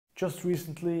Just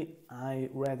recently I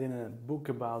read in a book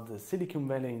about the Silicon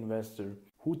Valley investor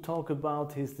who talked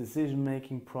about his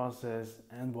decision-making process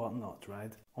and whatnot,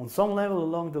 right? On some level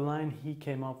along the line he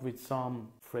came up with some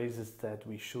phrases that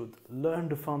we should learn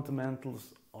the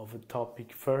fundamentals of a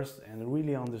topic first and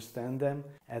really understand them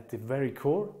at the very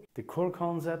core, the core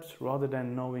concepts, rather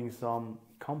than knowing some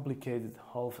complicated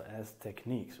half-assed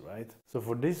techniques, right? So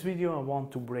for this video I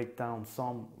want to break down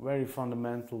some very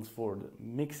fundamentals for the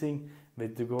mixing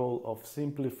with the goal of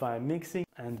simplify mixing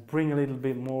and bring a little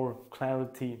bit more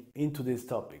clarity into this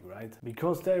topic, right?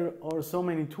 Because there are so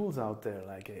many tools out there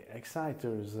like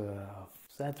exciters,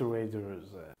 saturators,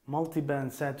 multiband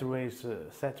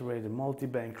saturator,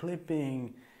 multiband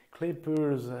clipping,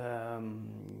 clippers,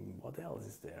 what else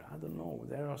is there? I don't know.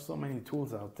 There are so many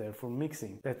tools out there for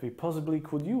mixing that we possibly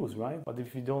could use, right? But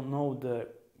if you don't know the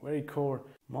very core,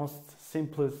 most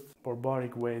simplest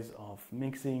barbaric ways of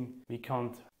mixing, we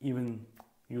can't even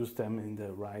use them in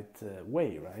the right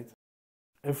way, right?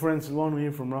 Hey friends, Luan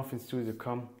here from Ruffin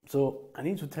Studio.com. So I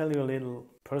need to tell you a little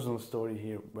personal story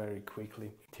here very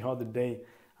quickly. The other day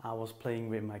I was playing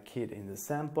with my kid in the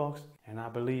sandbox, and I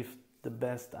believe the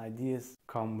best ideas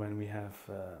come when we have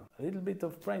a little bit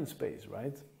of brain space,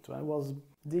 right? So I was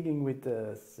digging with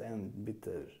the sand, with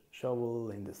the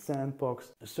shovel in the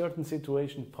sandbox. A certain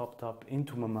situation popped up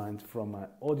into my mind from my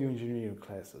audio engineering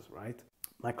classes, right?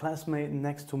 My classmate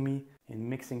next to me in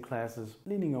mixing classes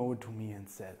leaning over to me and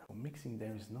said, "Oh, mixing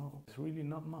there's really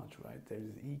not much, right?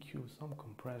 There's EQ, some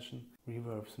compression,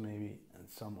 reverbs maybe, and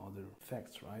some other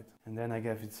effects, right?" And then I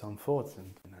gave it some thoughts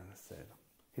and I said,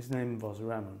 his name was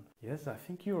Ramon. "Yes, I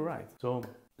think you're right." So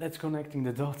let's connecting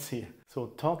the dots here. So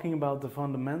talking about the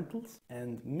fundamentals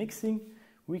and mixing,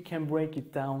 we can break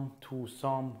it down to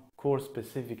some core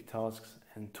specific tasks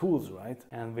and tools, right?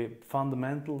 And with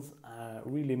fundamentals, I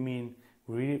really mean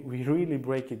we really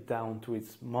break it down to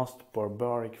its most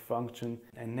barbaric function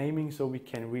and naming, so we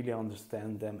can really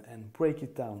understand them and break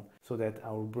it down so that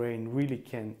our brain really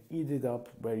can eat it up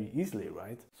very easily,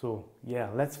 right? So yeah,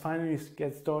 let's finally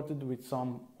get started with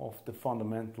some of the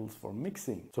fundamentals for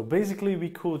mixing. So basically we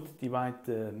could divide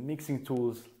the mixing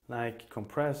tools like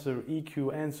compressor,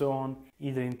 EQ and so on,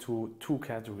 either into two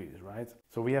categories, right?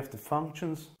 So we have the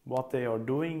functions, what they are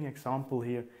doing, example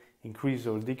here, increase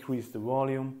or decrease the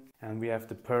volume, and we have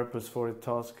the purpose for a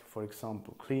task, for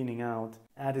example cleaning out,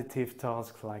 additive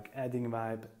tasks like adding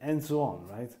vibe and so on,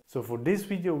 right? So for this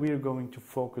video we are going to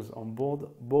focus on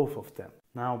both of them.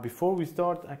 Now before we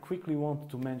start, I quickly wanted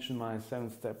to mention my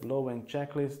 7-step low-end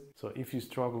checklist. So if you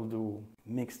struggle to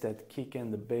mix that kick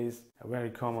and the bass, a very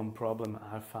common problem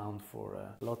I found for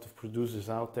a lot of producers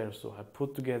out there, so I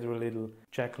put together a little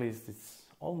checklist. It's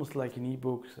almost like an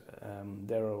ebook.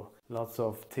 There are lots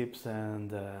of tips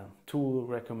and tool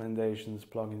recommendations,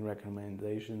 plugin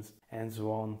recommendations and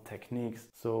so on, techniques.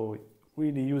 So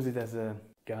really use it as a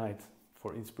guide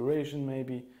for inspiration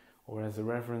maybe, or as a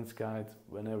reference guide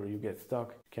whenever you get stuck.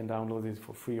 You can download it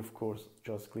for free, of course.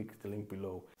 Just click the link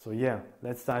below. So yeah,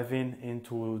 let's dive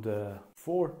into the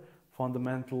 4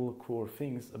 fundamental core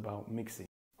things about mixing.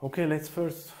 Okay, let's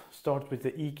first start with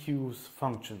the EQ's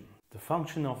function. The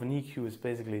function of an EQ is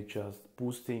basically just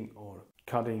boosting or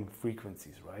cutting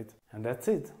frequencies, right? And that's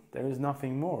it. There is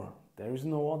nothing more. There is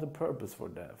no other purpose for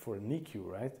that, for an EQ,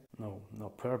 right? No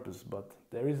purpose, but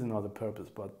there is another purpose,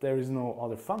 but there is no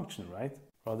other function, right?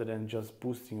 Rather than just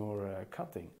boosting or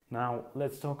cutting. Now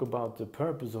let's talk about the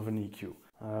purpose of an EQ.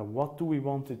 What do we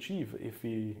want to achieve if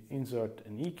we insert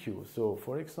an EQ? So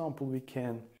for example, we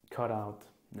can cut out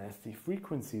nasty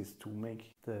frequencies to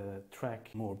make the track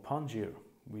more punchier.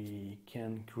 We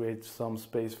can create some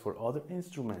space for other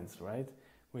instruments, right?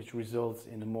 Which results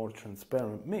in a more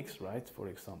transparent mix, right? For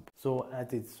example. So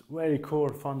at its very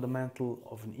core fundamental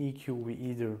of an EQ, we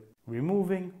either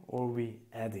removing or we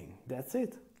adding. That's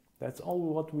it. That's all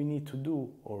what we need to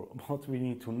do, or what we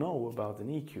need to know about an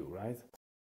EQ, right?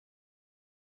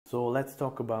 So let's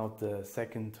talk about the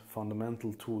second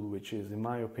fundamental tool, which is, in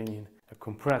my opinion, a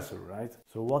compressor, right?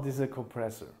 So what is a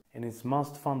compressor? In its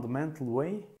most fundamental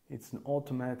way, it's an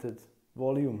automated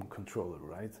volume controller,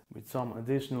 right? With some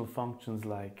additional functions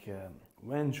like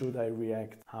when should I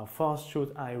react, how fast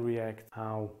should I react,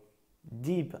 how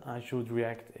deep I should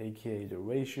react, aka the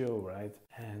ratio, right?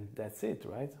 And that's it,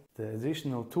 right? The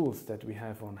additional tools that we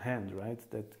have on hand, right?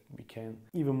 That we can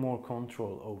even more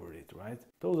control over it, right?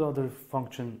 Those are the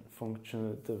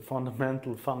the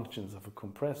fundamental functions of a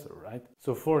compressor, right?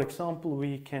 So for example,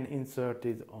 we can insert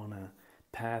it on a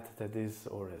pad that is,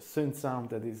 or a synth sound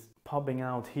that is popping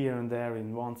out here and there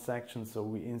in one section. So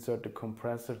we insert the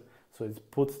compressor, so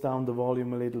it puts down the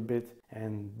volume a little bit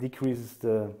and decreases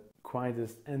the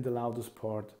quietest and the loudest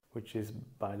part which is,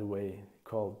 by the way,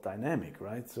 called dynamic,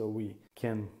 right? So we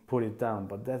can put it down,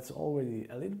 but that's already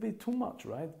a little bit too much,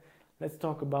 right? Let's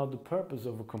talk about the purpose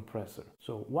of a compressor.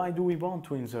 So why do we want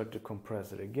to insert the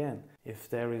compressor? Again, if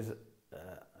there is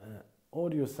an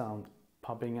audio sound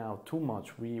popping out too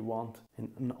much, we want in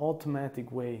an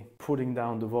automatic way putting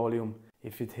down the volume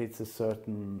if it hits a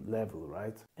certain level,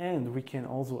 right? And we can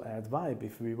also add vibe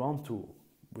if we want to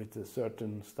with a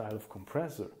certain style of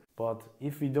compressor. But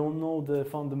if we don't know the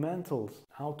fundamentals,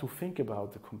 how to think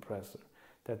about the compressor,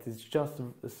 that is just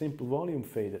a simple volume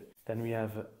fader, then we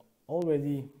have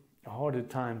already a harder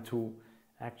time to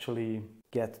actually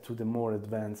get to the more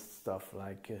advanced stuff,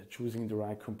 like choosing the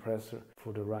right compressor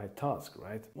for the right task,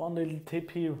 right? One little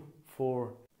tip here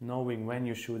for knowing when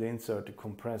you should insert a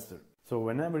compressor. So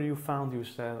whenever you found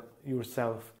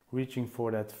yourself reaching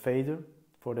for that fader,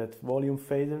 for that volume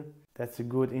fader, that's a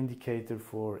good indicator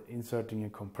for inserting a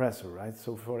compressor, right?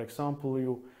 So for example,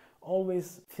 you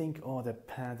always think, oh, the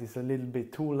pad is a little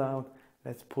bit too loud,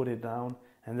 let's put it down.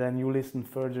 And then you listen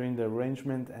further in the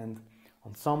arrangement, and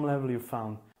on some level you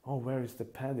found, oh, where is the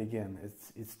pad again?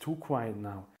 It's too quiet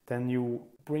now. Then you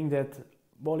bring that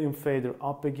volume fader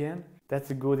up again. That's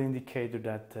a good indicator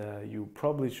that you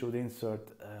probably should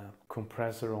insert a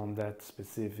compressor on that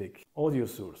specific audio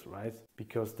source, right?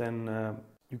 Because then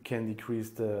you can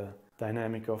decrease the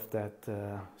dynamic of that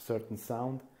certain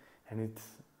sound, and it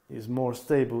is more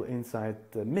stable inside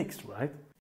the mix, right?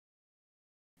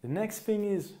 The next thing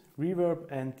is reverb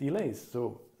and delays.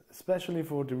 So especially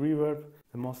for the reverb,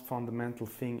 the most fundamental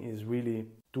thing is really,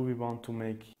 do we want to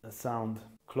make a sound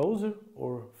closer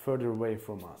or further away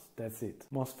from us? That's it.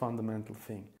 Most fundamental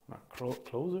thing.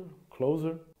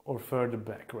 Closer or further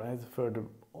back, right? Further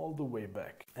all the way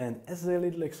back. And as a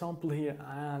little example here,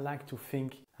 I like to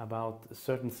think about a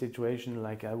certain situation,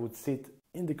 like I would sit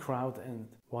in the crowd and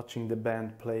watching the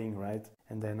band playing, right?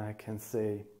 And then I can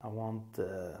say,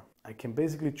 I can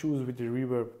basically choose with the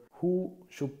reverb who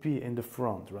should be in the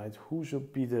front, right? Who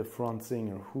should be the front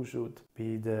singer? Who should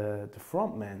be the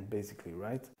front man, basically,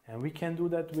 right? And we can do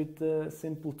that with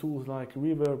simple tools like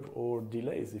reverb or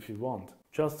delays if you want.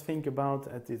 Just think about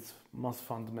at its most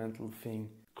fundamental thing,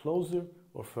 closer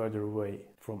or further away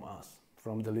from us,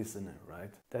 from the listener, right?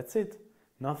 That's it,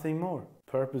 nothing more.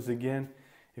 Purpose again,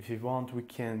 if you want, we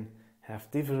can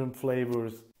have different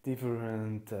flavors,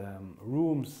 different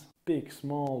rooms, big,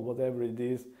 small, whatever it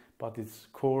is, but its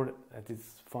core, at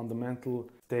its fundamental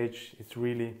stage, it's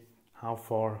really how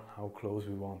far, how close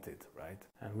we want it, right?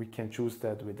 And we can choose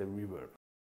that with the reverb.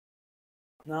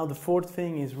 Now the fourth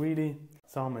thing is really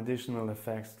some additional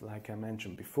effects, like I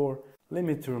mentioned before.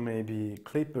 Limiter, maybe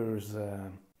clippers,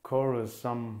 chorus,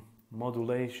 some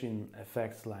modulation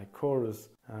effects like chorus,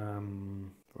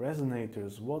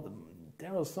 resonators.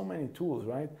 There are so many tools,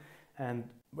 right? And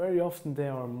very often they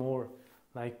are more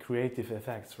like creative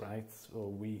effects, right? So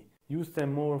we use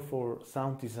them more for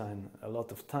sound design a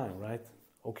lot of time, right?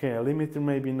 Okay, a limiter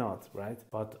maybe not, right?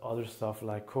 But other stuff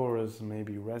like chorus,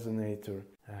 maybe resonator,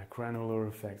 granular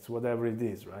effects, whatever it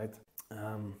is, right?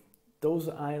 Those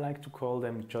I like to call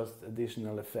them just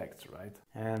additional effects, right?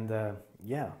 And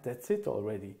yeah, that's it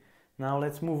already. Now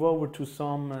let's move over to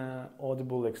some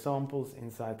audible examples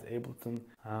inside Ableton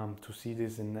to see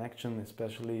this in action,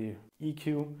 especially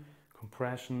EQ,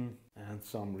 compression and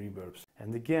some reverbs.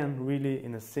 And again, really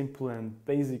in a simple and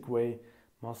basic way,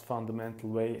 most fundamental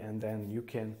way, and then you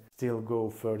can still go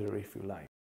further if you like.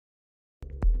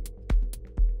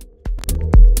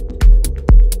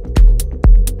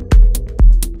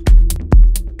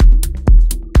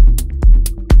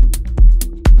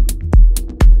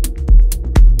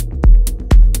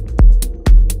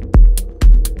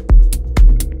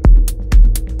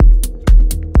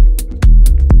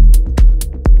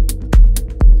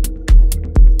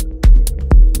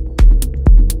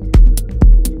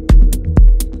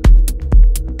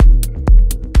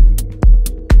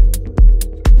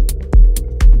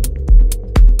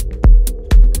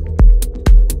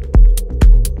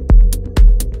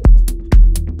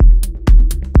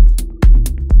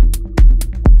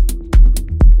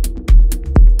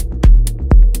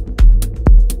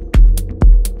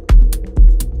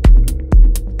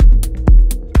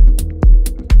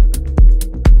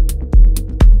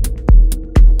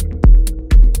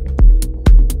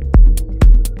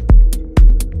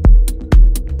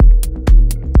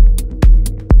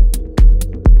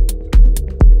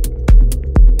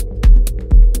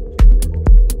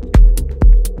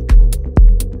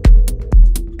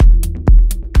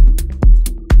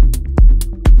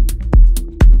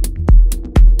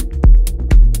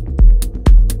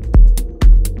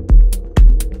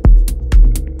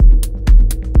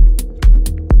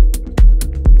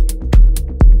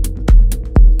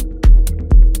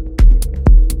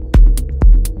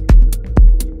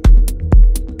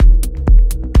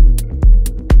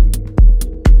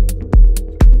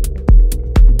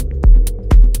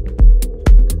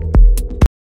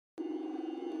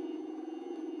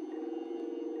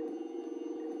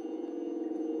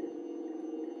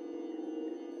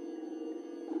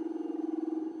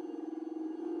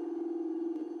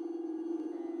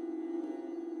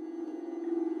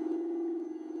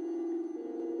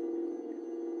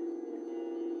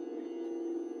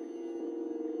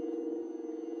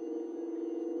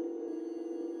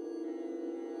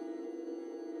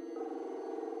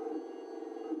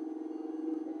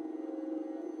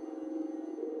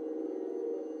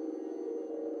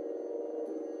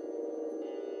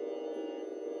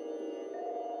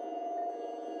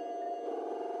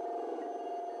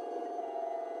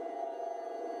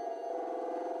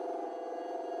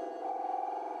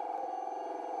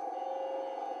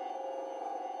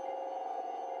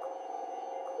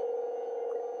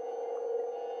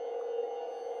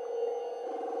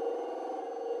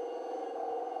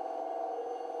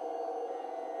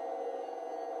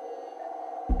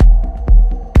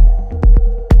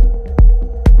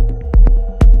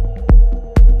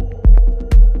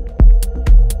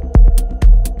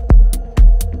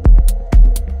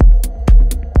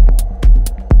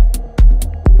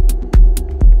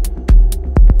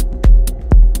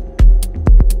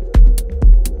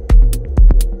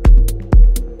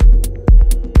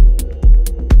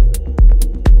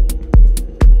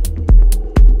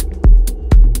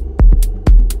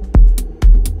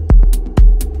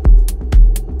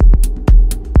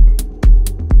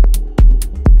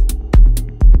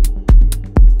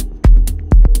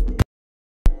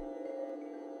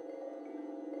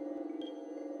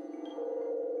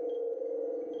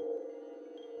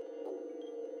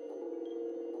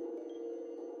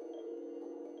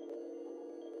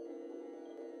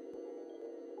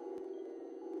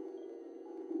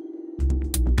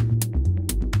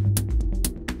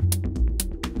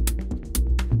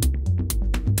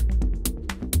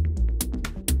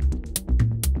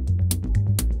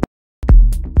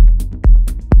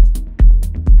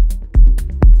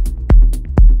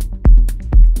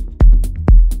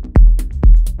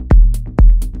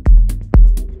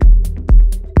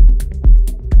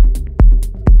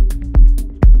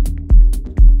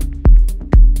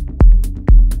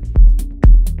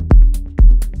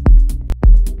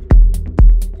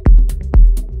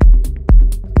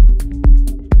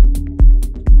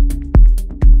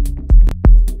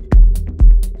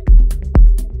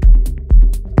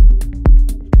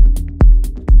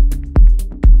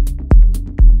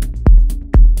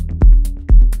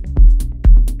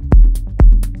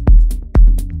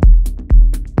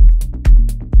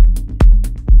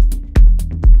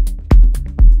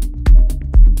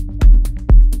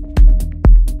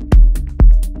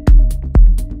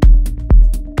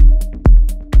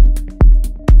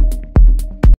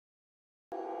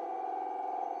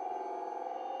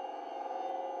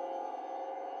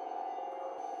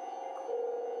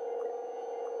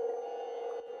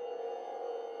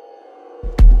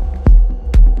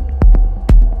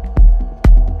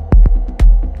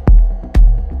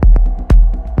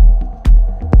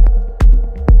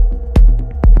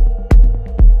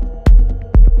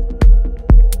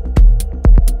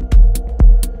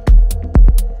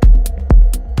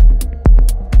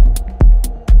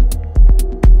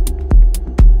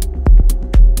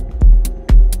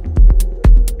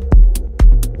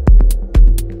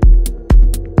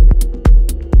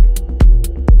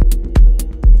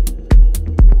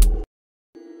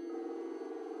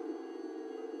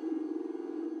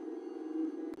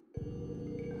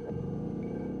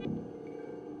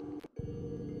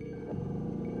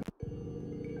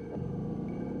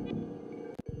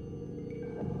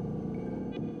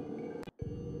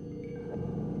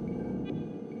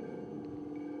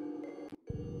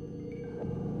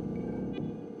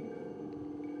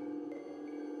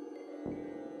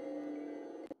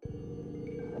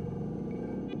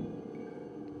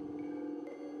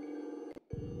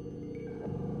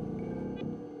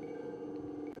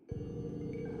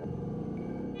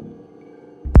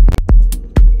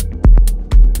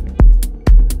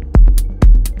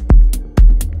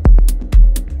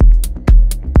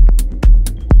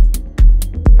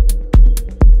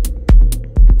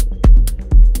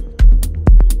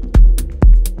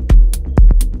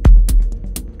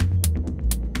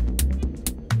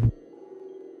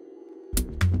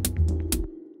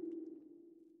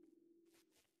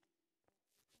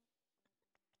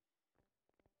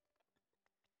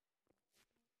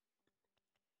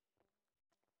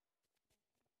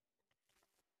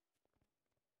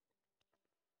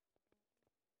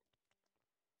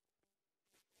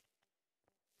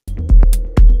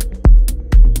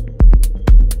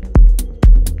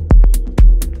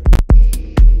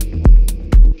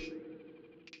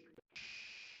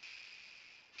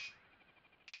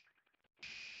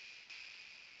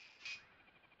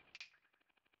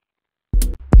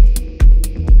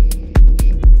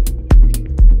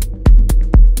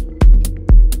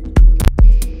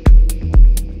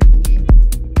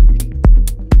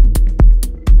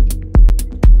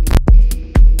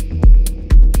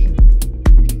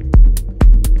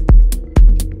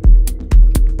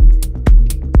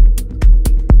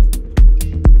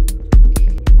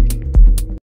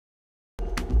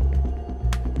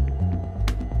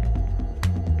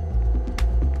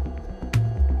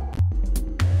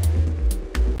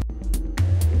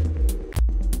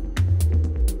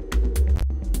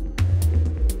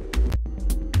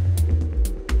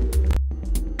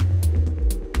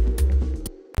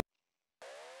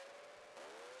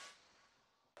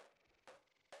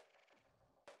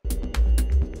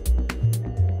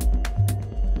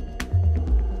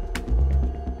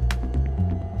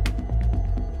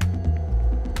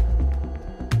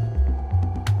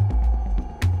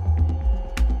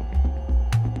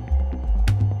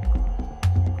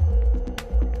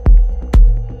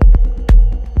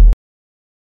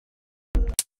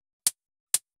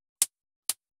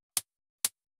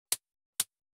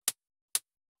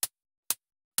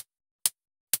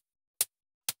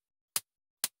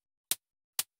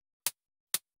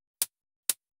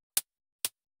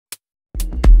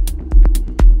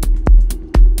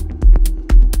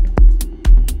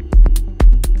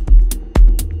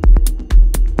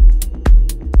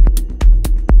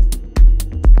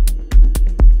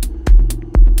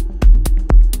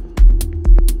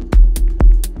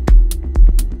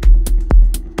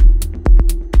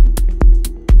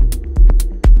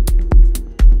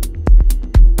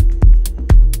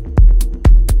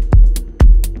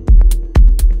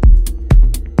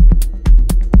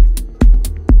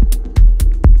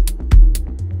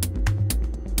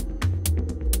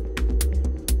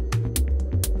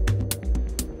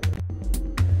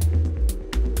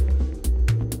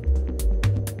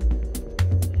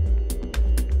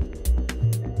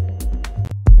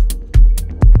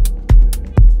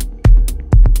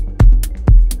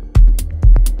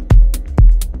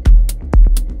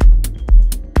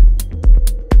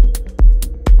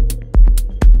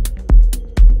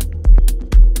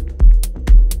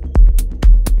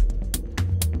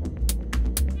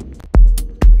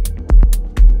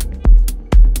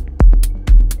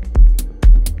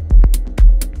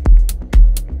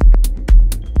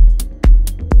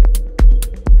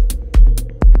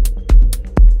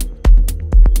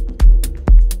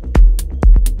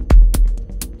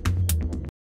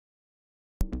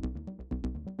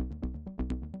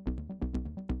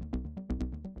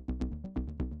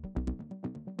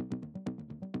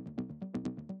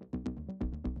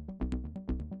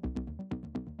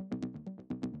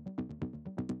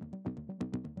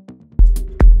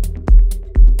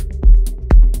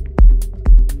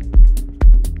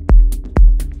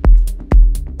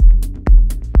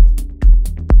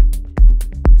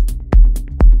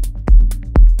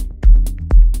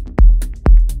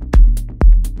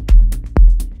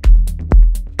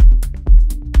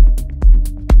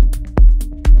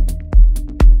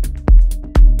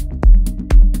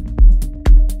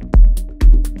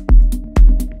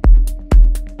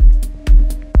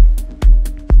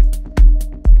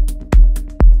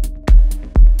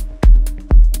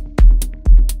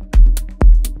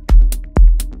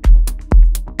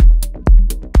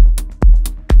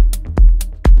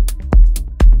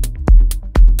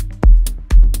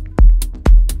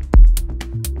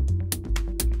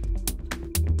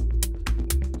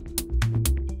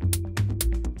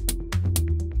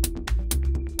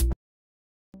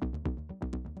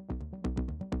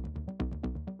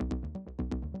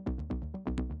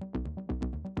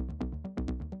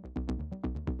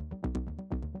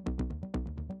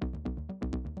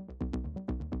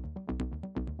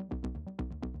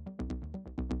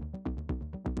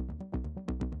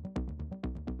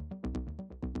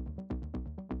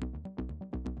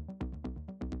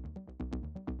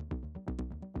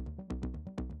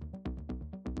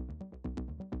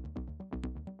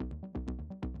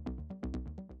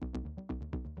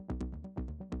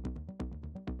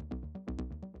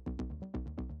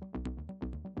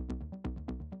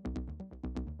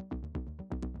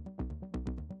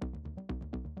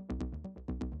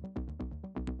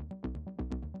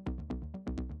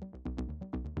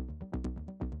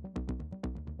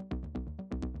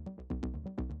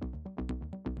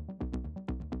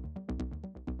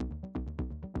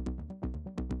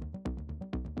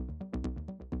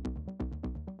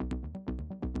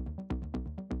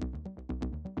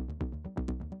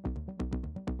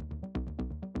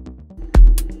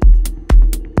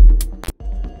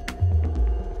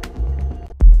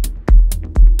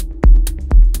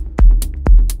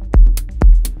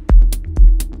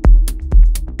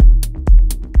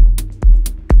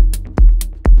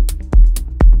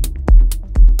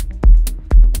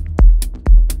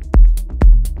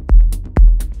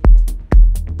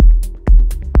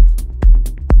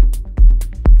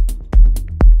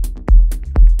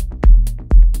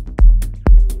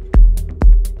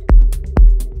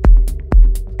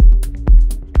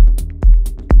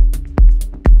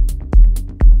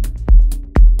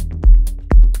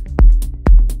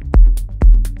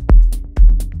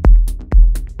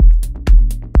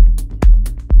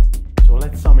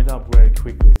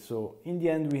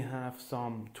 have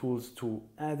some tools to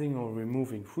adding or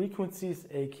removing frequencies,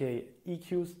 aka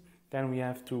EQs. Then we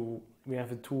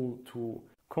have a tool to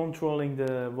controlling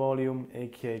the volume,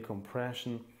 aka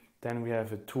compression. Then we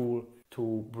have a tool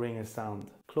to bring a sound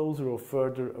closer or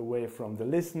further away from the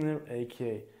listener,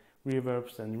 aka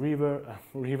reverbs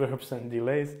and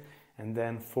delays. And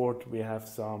then fourth, we have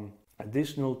some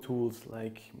additional tools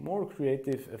like more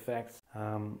creative effects,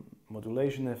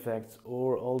 modulation effects,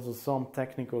 or also some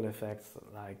technical effects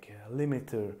like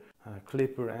limiter,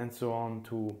 clipper, and so on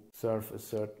to serve a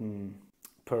certain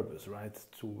purpose, right?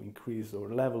 To increase or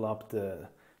level up the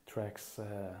track's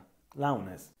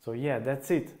loudness. So yeah,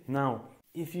 that's it. Now,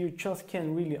 if you just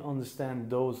can really understand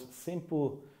those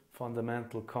simple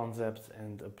fundamental concepts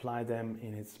and apply them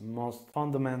in its most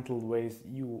fundamental ways,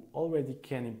 you already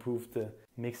can improve the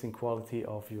mixing quality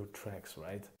of your tracks,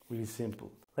 right? Really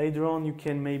simple. Later on, you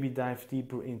can maybe dive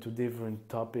deeper into different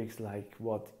topics like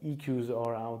what EQs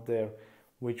are out there,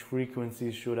 which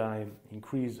frequencies should I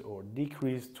increase or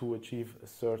decrease to achieve a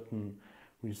certain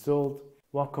result,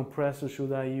 what compressor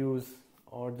should I use,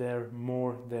 are there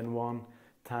more than one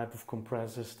type of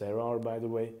compressors? There are, by the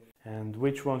way. And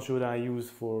which one should I use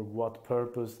for what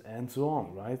purpose, and so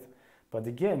on, right? But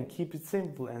again, keep it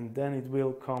simple, and then it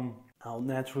will come out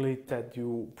naturally that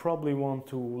you probably want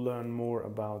to learn more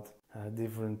about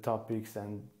different topics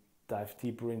and dive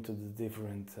deeper into the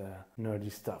different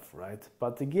nerdy stuff, right?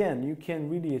 But again, you can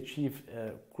really achieve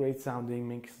a great sounding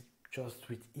mix just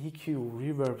with EQ,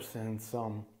 reverbs, and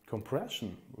some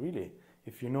compression, really.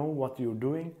 If you know what you're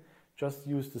doing, just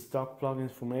use the stock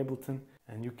plugins from Ableton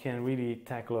and you can really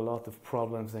tackle a lot of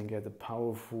problems and get a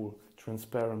powerful,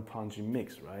 transparent, punchy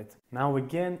mix, right? Now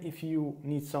again, if you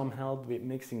need some help with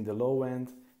mixing the low end,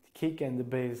 the kick and the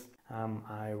bass,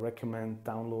 I recommend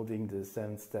downloading the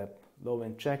 7-step low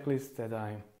end checklist that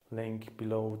I link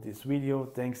below this video.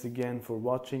 Thanks again for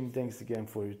watching, thanks again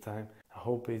for your time. I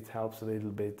hope it helps a little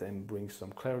bit and brings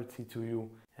some clarity to you,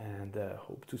 and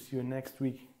hope to see you next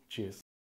week. Cheers.